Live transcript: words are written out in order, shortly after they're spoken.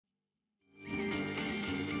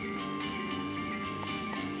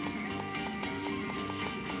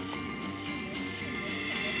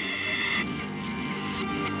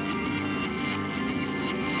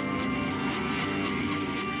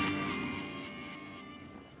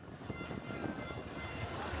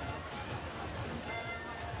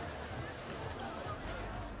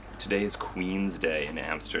Today is Queen's Day in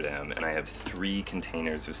Amsterdam, and I have 3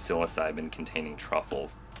 containers of psilocybin-containing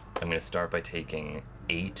truffles. I'm going to start by taking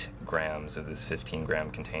 8 grams of this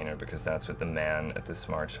 15-gram container because that's what the man at the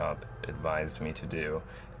smart shop advised me to do.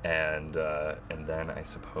 And then I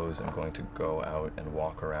suppose I'm going to go out and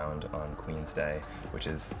walk around on Queen's Day, which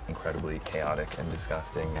is incredibly chaotic and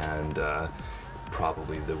disgusting, and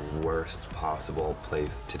probably the worst possible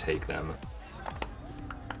place to take them.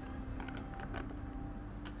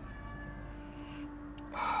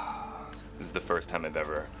 This is the first time I've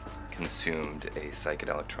ever consumed a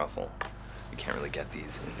psychedelic truffle. You can't really get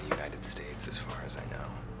these in the United States as far as I know.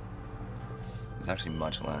 It's actually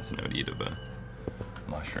much less than I would eat of a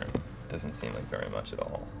mushroom. Doesn't seem like very much at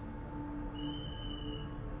all.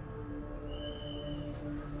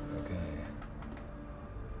 Okay.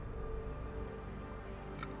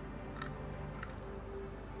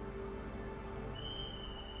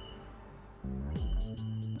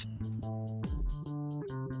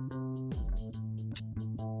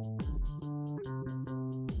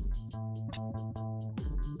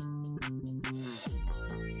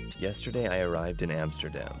 Yesterday I arrived in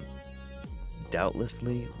Amsterdam,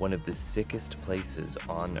 doubtlessly one of the sickest places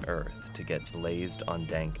on Earth to get blazed on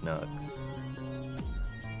dank nugs.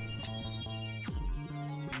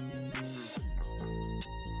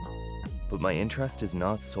 But my interest is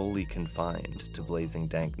not solely confined to blazing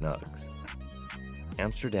dank nugs.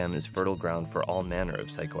 Amsterdam is fertile ground for all manner of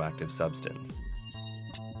psychoactive substance.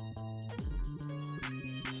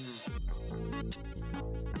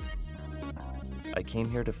 I came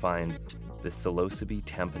here to find the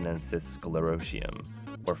psilocybin-containing sclerotium,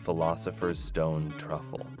 or philosopher's stone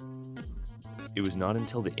truffle. It was not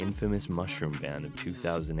until the infamous mushroom ban of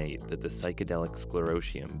 2008 that the psychedelic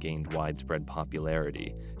sclerotium gained widespread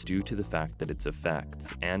popularity due to the fact that its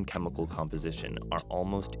effects and chemical composition are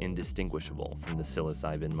almost indistinguishable from the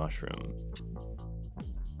psilocybin mushroom.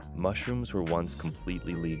 Mushrooms were once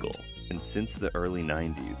completely legal, and since the early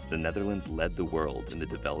 90s, the Netherlands led the world in the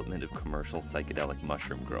development of commercial psychedelic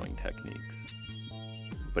mushroom growing techniques.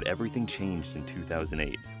 But everything changed in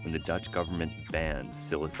 2008 when the Dutch government banned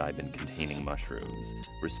psilocybin-containing mushrooms,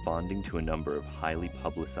 responding to a number of highly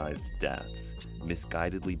publicized deaths,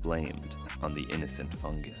 misguidedly blamed on the innocent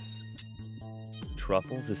fungus.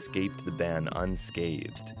 Truffles escaped the ban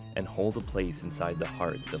unscathed and hold a place inside the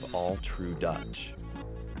hearts of all true Dutch.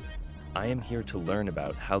 I am here to learn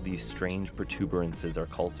about how these strange protuberances are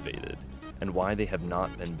cultivated and why they have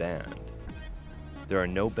not been banned. There are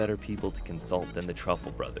no better people to consult than the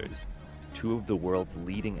Truffle brothers, 2 of the world's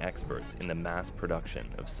leading experts in the mass production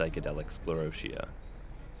of psychedelic sclerotia.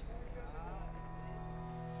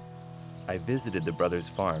 I visited the brothers'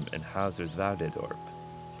 farm in Hazerswoude-dorp,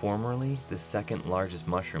 formerly the 2nd largest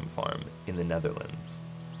mushroom farm in the Netherlands.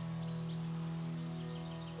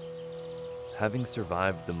 Having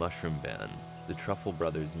survived the mushroom ban, the Truffle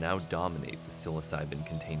brothers now dominate the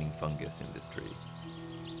psilocybin-containing fungus industry.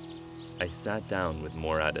 I sat down with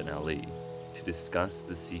Morad and Ali to discuss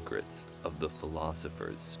the secrets of the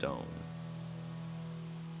philosopher's stone.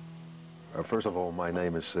 First of all, my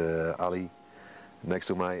name is Ali. Next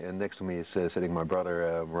to me is sitting my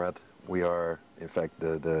brother Morad. We are, in fact,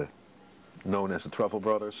 known as the Truffle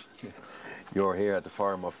brothers. You're here at the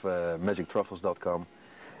farm of magictruffles.com.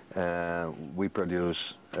 We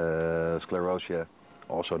produce sclerotia,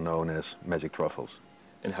 also known as magic truffles.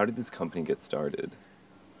 And how did this company get started?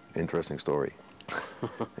 Interesting story.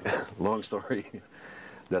 Long story.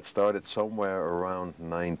 That started somewhere around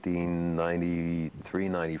 1993,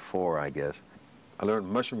 94, I guess. I learned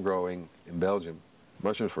mushroom growing in Belgium.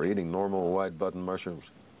 Mushrooms for eating, normal white button mushrooms.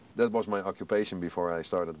 That was my occupation before I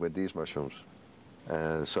started with these mushrooms.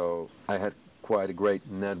 So I had quite a great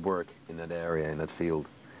network in that area, in that field.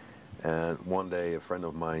 And one day a friend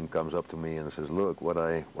of mine comes up to me and says, "Look, what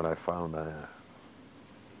I found."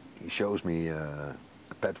 He shows me a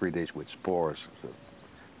petri dish with spores. So,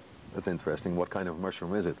 that's interesting. What kind of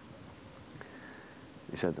mushroom is it?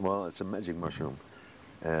 He said, "Well, it's a magic mushroom."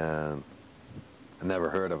 And I never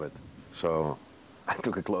heard of it. So I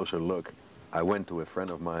took a closer look. I went to a friend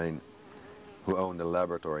of mine who owned a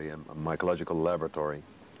laboratory, a mycological laboratory,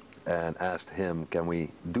 and asked him, "Can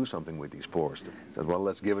we do something with these spores?" He said, "Well,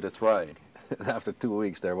 let's give it a try." And after 2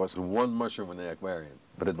 weeks, there was 1 mushroom in the aquarium,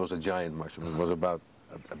 but it was a giant mushroom. It was about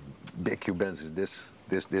a big cubensis, this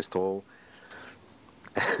tall.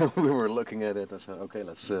 We were looking at it and said, "Okay,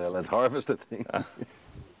 let's harvest the thing."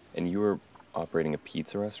 And you were operating a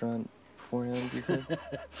pizza restaurant beforehand, you said?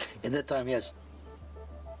 In that time, yes.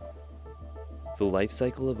 The life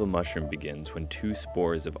cycle of a mushroom begins when 2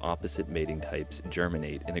 spores of opposite mating types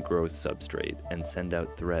germinate in a growth substrate and send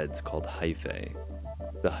out threads called hyphae.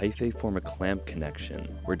 The hyphae form a clamp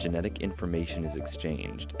connection where genetic information is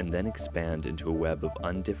exchanged and then expand into a web of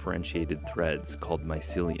undifferentiated threads called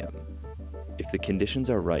mycelium. If the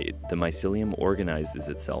conditions are right, the mycelium organizes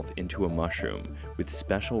itself into a mushroom with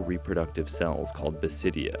special reproductive cells called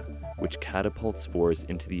basidia, which catapult spores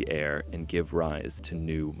into the air and give rise to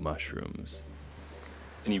new mushrooms.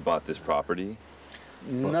 And you bought this property?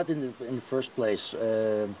 Not in the first place.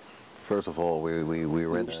 First of all,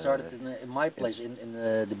 we started in my place, in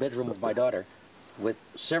the bedroom of my daughter, with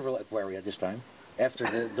several aquaria this time. After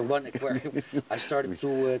the one aquarium, I started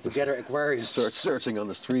to gather aquariums. Start searching on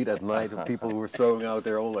the street at night, and people were throwing out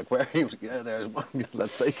their old aquariums. Yeah, there's one,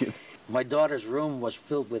 let's take it. My daughter's room was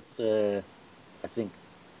filled with, I think,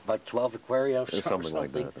 about 12 aquaria or something.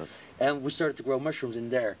 Like that. And we started to grow mushrooms in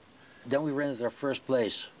there. Then we rented our first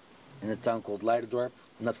place in a town called Leiderdorp,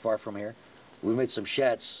 not far from here. We made some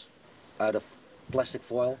sheds out of plastic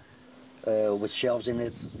foil with shelves in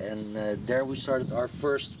it, and there we started our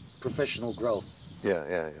first professional growth.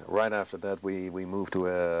 Yeah. Right after that, we moved to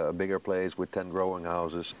a bigger place with 10 growing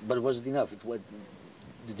houses. But it wasn't enough.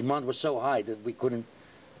 The demand was so high that we couldn't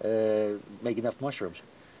make enough mushrooms.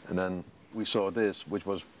 And then we saw this, which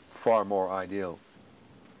was far more ideal.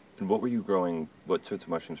 And what were you growing? What sorts of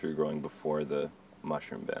mushrooms were you growing before the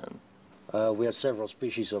mushroom ban? We had several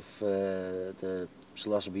species of the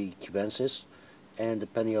Psilocybe cubensis and the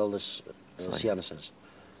Paniolus cyanensis.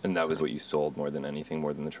 And that was what you sold more than anything,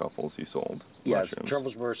 more than the truffles you sold? Yeah, mushrooms.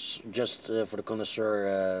 Truffles were just for the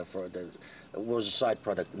connoisseur, it was a side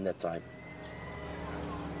product in that time.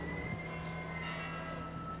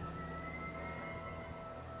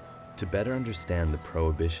 To better understand the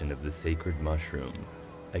prohibition of the sacred mushroom,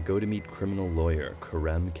 I go to meet criminal lawyer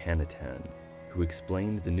Karem Kanatan, who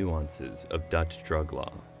explained the nuances of Dutch drug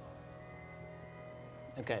law.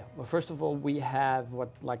 Okay, well, first of all, we have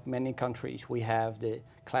like many countries, we have the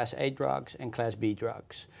Class A drugs and Class B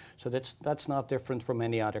drugs. So that's not different from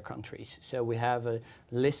any other countries. So we have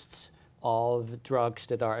lists of drugs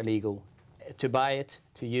that are illegal to buy it,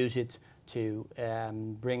 to use it, to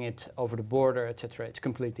bring it over the border, etc. It's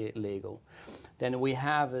completely illegal. Then we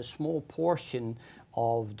have a small portion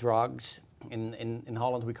of drugs. In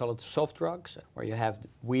Holland we call it soft drugs, where you have the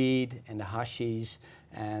weed and the hashish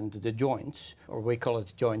and the joints, or we call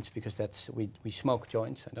it joints because we smoke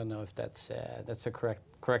joints. I don't know if that's the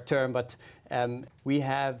correct term, but we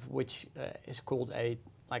have which is called a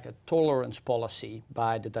tolerance policy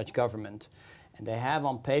by the Dutch government, and they have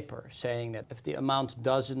on paper saying that if the amount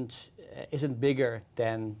isn't bigger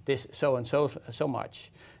than this so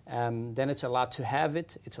much, then it's allowed to have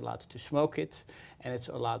it, it's allowed to smoke it,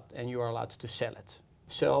 and you are allowed to sell it.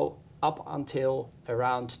 So up until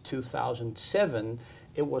around 2007,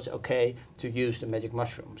 it was okay to use the magic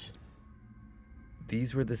mushrooms.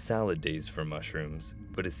 These were the salad days for mushrooms,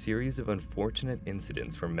 but a series of unfortunate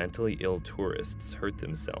incidents where mentally ill tourists hurt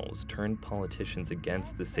themselves turned politicians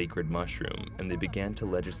against the sacred mushroom, and they began to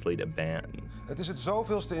legislate a ban. Het is het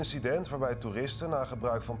zoveelste incident waarbij toeristen na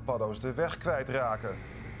gebruik van paddo's de weg kwijtraken.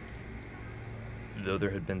 Though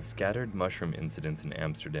there had been scattered mushroom incidents in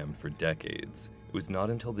Amsterdam for decades, it was not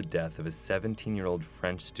until the death of a 17-year-old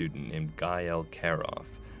French student named Gaël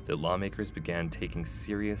Karoff that lawmakers began taking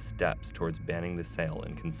serious steps towards banning the sale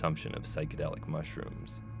and consumption of psychedelic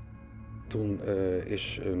mushrooms. Toen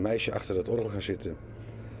is een meisje achter het orgel gaan zitten,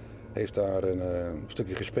 heeft daar een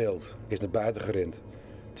stukje gespeeld, is naar buiten gerend,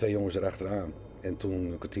 2 jongens erachteraan. En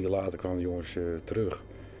toen, een kwartier later, kwamen de jongens terug.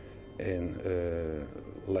 En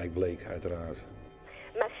lijk bleek uiteraard.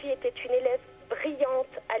 Ma fille était une élève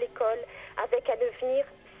brillante à l'école, avec un avenir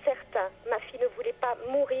certain. Ma fille ne voulait pas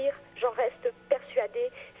mourir, j'en reste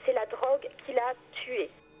persuadée. C'est la drogue qui l'a tuée.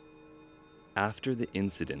 After the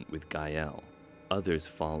incident with Gaël, others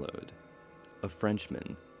followed. A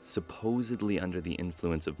Frenchman, supposedly under the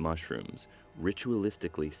influence of mushrooms,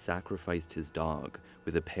 ritualistically sacrificed his dog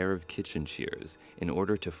with a pair of kitchen shears in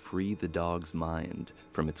order to free the dog's mind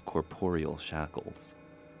from its corporeal shackles.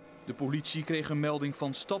 De politie kreeg een melding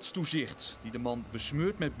van stadstoezicht, die de man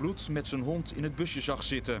besmeurd met bloed met zijn hond in het busje zag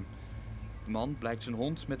zitten. De man blijkt zijn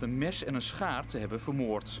hond met een mes en een schaar te hebben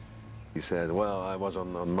vermoord. He said, well, I was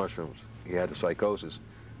on mushrooms. He had a psychosis,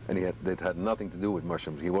 and it had nothing to do with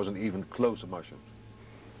mushrooms. He wasn't even close to mushrooms.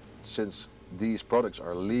 Since these products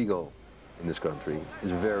are legal in this country,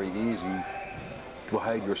 it's very easy to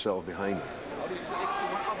hide yourself behind it.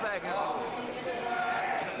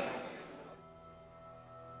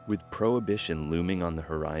 With prohibition looming on the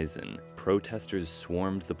horizon, protesters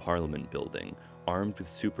swarmed the Parliament building, armed with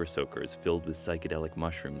super soakers filled with psychedelic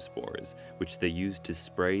mushroom spores, which they used to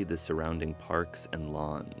spray the surrounding parks and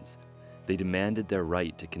lawns. They demanded their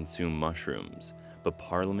right to consume mushrooms, but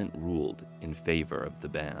Parliament ruled in favor of the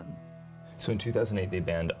ban. So in 2008, they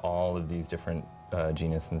banned all of these different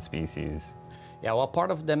genus and species. Yeah, well, part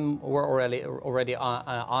of them were already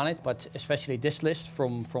on it, but especially this list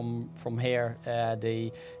from here,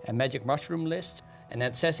 the magic mushroom list. And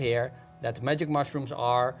it says here that magic mushrooms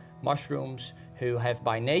are mushrooms who have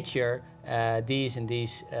by nature these and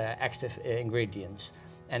these active ingredients.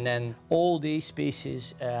 And then all these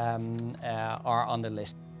species are on the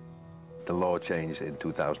list. The law changed in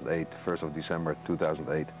 2008, 1st of December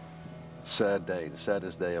 2008. Sad day, the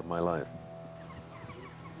saddest day of my life.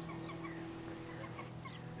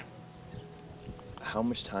 How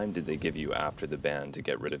much time did they give you after the ban to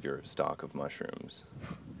get rid of your stock of mushrooms?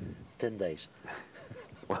 10 days.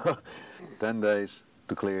 10 days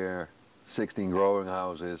to clear 16 growing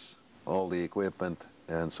houses, all the equipment,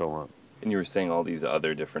 and so on. And you were saying all these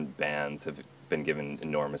other different bans have been given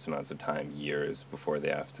enormous amounts of time, years before they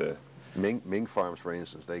have to... Mink farms, for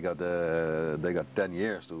instance, they got 10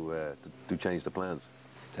 years to change the plans.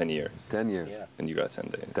 10 years? 10 years. Yeah. And you got 10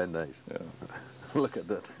 days? 10 days. Yeah. Look at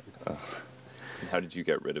that. And how did you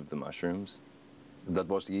get rid of the mushrooms? That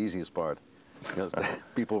was the easiest part. Because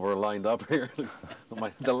people were lined up here.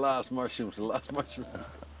 The last mushrooms, the last mushrooms.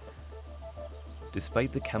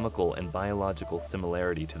 Despite the chemical and biological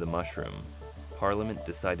similarity to the mushroom, Parliament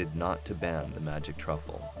decided not to ban the magic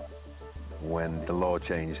truffle. When the law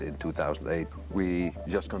changed in 2008, we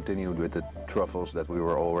just continued with the truffles that we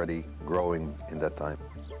were already growing in that time.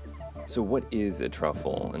 So what is a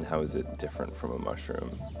truffle and how is it different from a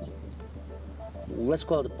mushroom? Let's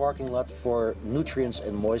call it a parking lot for nutrients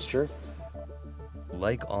and moisture.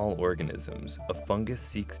 Like all organisms, a fungus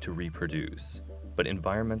seeks to reproduce, but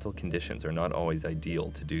environmental conditions are not always ideal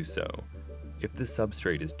to do so. If the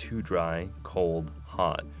substrate is too dry, cold,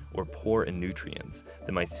 hot, or poor in nutrients,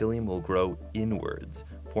 the mycelium will grow inwards,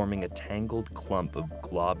 forming a tangled clump of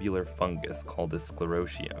globular fungus called a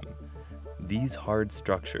sclerotium. These hard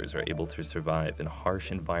structures are able to survive in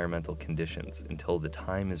harsh environmental conditions until the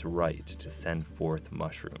time is right to send forth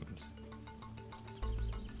mushrooms.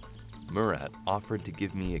 Murat offered to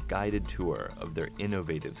give me a guided tour of their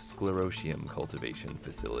innovative sclerotium cultivation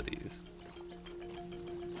facilities.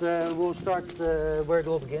 We'll start where it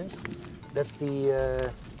all begins. That's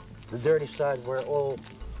the dirty side where all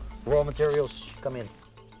raw materials come in.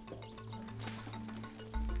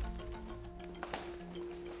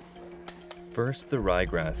 First, the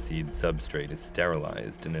ryegrass seed substrate is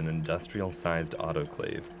sterilized in an industrial-sized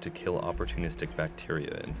autoclave to kill opportunistic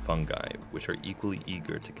bacteria and fungi, which are equally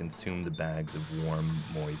eager to consume the bags of warm,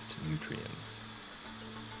 moist nutrients.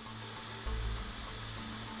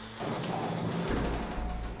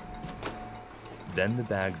 Then the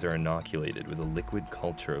bags are inoculated with a liquid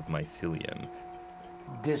culture of mycelium.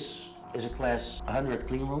 This is a class 100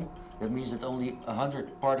 clean room. That means that only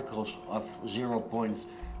 100 particles of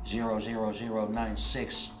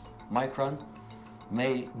 0.00096 micron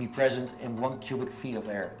may be present in 1 cubic feet of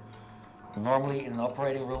air. Normally in an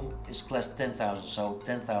operating room is class 10,000, so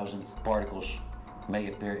 10,000 particles may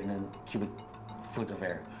appear in a cubic foot of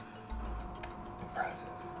air. Impressive.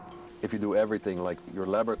 If you do everything like your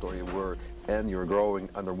laboratory work and you're growing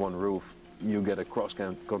under one roof, you get a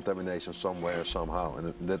cross-contamination somewhere, somehow.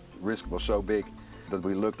 And that risk was so big that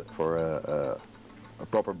we looked for a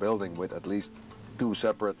proper building with at least 2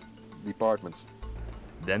 separate departments.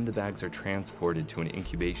 Then the bags are transported to an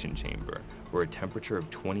incubation chamber where a temperature of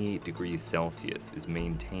 28 degrees Celsius is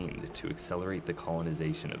maintained to accelerate the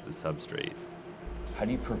colonization of the substrate. How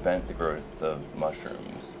do you prevent the growth of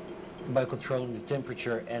mushrooms? By controlling the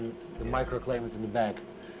temperature and the microclimate in the bag.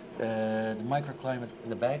 The microclimate in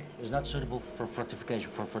the bag is not suitable for fructification,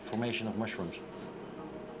 for formation of mushrooms.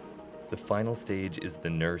 The final stage is the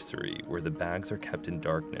nursery, where the bags are kept in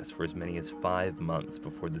darkness for as many as 5 months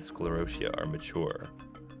before the sclerotia are mature.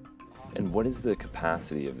 And what is the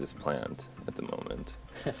capacity of this plant at the moment?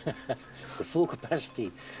 The full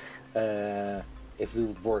capacity, if we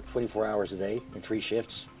would work 24 hours a day in 3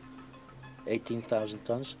 shifts, 18,000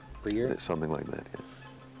 tons per year. Something like that, yeah.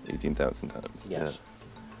 18,000 tons. Yes.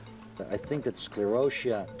 Yeah. I think that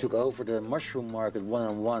sclerotia took over the mushroom market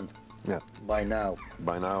one-on-one. Yeah. By now.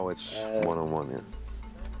 By now it's one-on-one, yeah.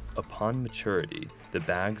 Upon maturity, the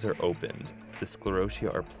bags are opened, the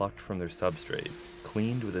sclerotia are plucked from their substrate,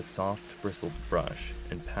 cleaned with a soft bristled brush,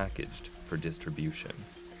 and packaged for distribution.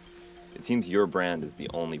 It seems your brand is the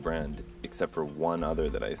only brand, except for one other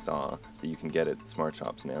that I saw, that you can get at smart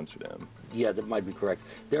shops in Amsterdam. Yeah, that might be correct.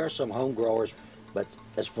 There are some home growers, but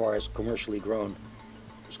as far as commercially grown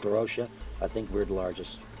sclerotia, I think we're the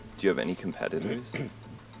largest. Do you have any competitors?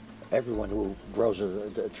 Everyone who grows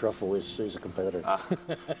a truffle is a competitor.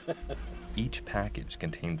 Each package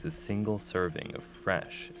contains a single serving of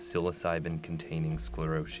fresh psilocybin-containing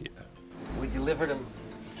sclerotia. We deliver them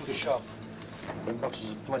to the shop in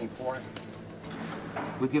boxes of 24.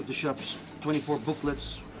 We give the shops 24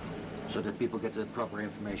 booklets so that people get the proper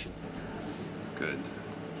information. Good.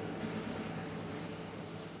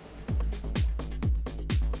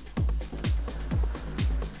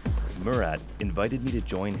 Murat invited me to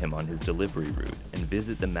join him on his delivery route and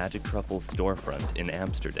visit the Magic Truffles storefront in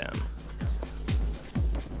Amsterdam.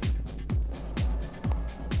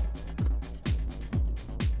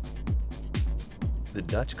 The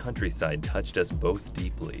Dutch countryside touched us both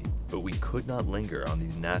deeply, but we could not linger on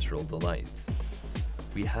these natural delights.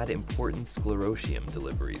 We had important sclerotium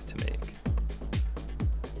deliveries to make.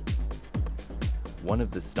 One of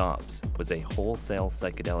the stops was a wholesale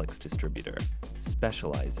psychedelics distributor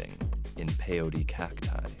specializing in peyote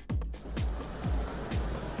cacti.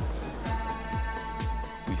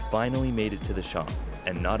 We finally made it to the shop,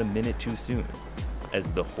 and not a minute too soon,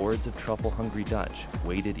 as the hordes of truffle-hungry Dutch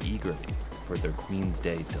waited eagerly for their Queen's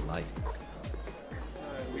Day delights.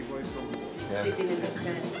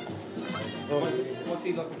 What's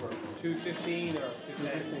he looking for? 215 or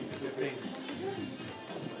 215?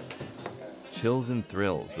 Chills and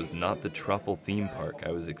Thrills was not the truffle theme park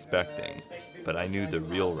I was expecting, but I knew the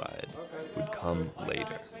real ride would come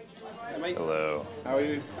later. Hello. How are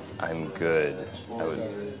you? I'm good. I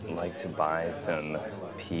would like to buy some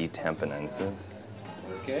P. tamponensis.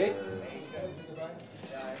 Okay.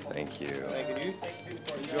 Thank you. Thank you.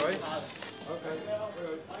 Enjoy. Okay.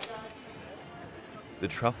 The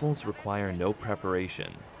truffles require no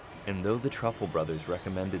preparation, and though the Truffle Brothers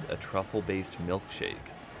recommended a truffle-based milkshake,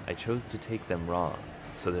 I chose to take them raw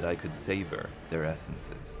so that I could savor their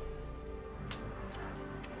essences.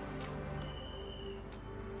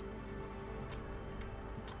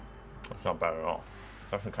 It's not bad at all.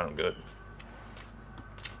 It's actually kind of good.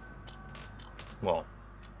 Well,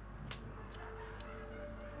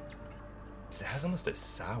 it has almost a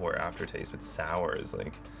sour aftertaste, but sour is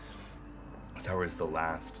the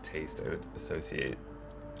last taste I would associate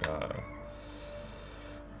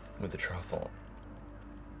with the truffle.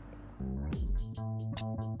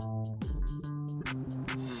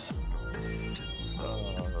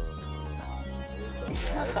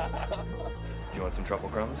 Do you want some truffle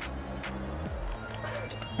crumbs?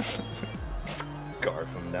 Scarf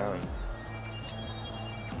them down.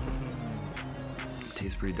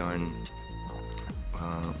 Tastes pretty darn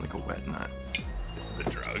like a wet nut. This is a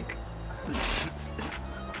drug.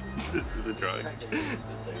 This is a drug.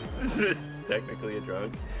 This is technically a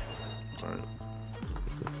drug.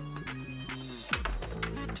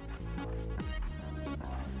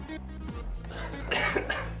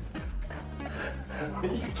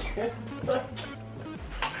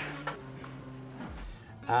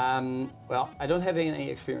 Well, I don't have any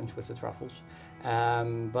experience with the truffles,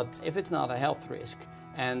 but if it's not a health risk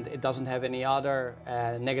and it doesn't have any other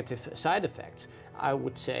negative side effects, I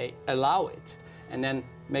would say allow it and then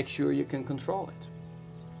make sure you can control it.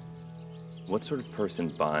 What sort of person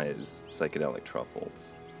buys psychedelic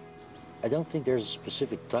truffles? I don't think there's a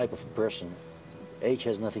specific type of person. Age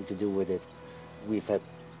has nothing to do with it. We've had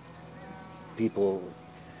people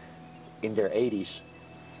in their 80s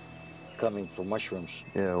coming for mushrooms.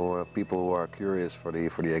 Yeah, or people who are curious for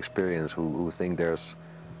the experience, who think there's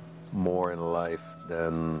more in life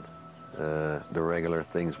than the regular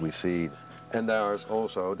things we see. And there's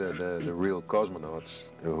also the real cosmonauts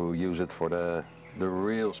who use it for the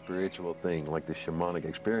real spiritual thing, like the shamanic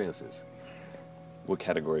experiences. What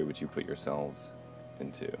category would you put yourselves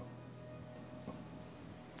into?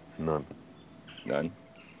 None. None?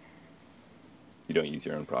 You don't use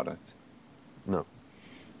your own product? No.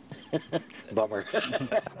 Bummer.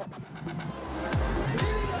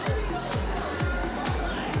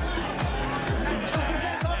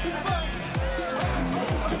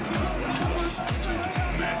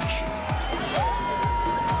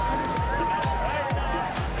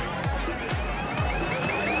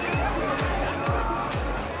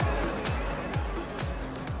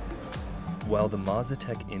 While the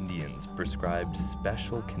Mazatec Indians prescribed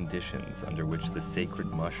special conditions under which the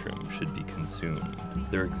sacred mushroom should be consumed,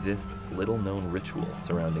 there exists little-known ritual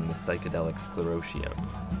surrounding the psychedelic sclerotium.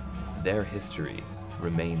 Their history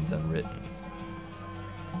remains unwritten.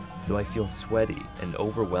 Though I feel sweaty and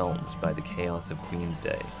overwhelmed by the chaos of Queen's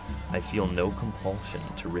Day, I feel no compulsion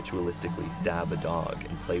to ritualistically stab a dog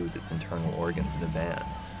and play with its internal organs in a van,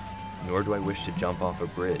 nor do I wish to jump off a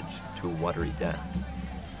bridge to a watery death.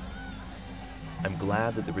 I'm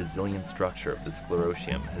glad that the resilient structure of the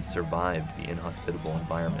sclerotium has survived the inhospitable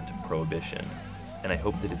environment of prohibition, and I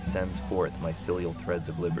hope that it sends forth mycelial threads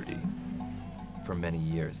of liberty. for many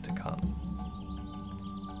years to come.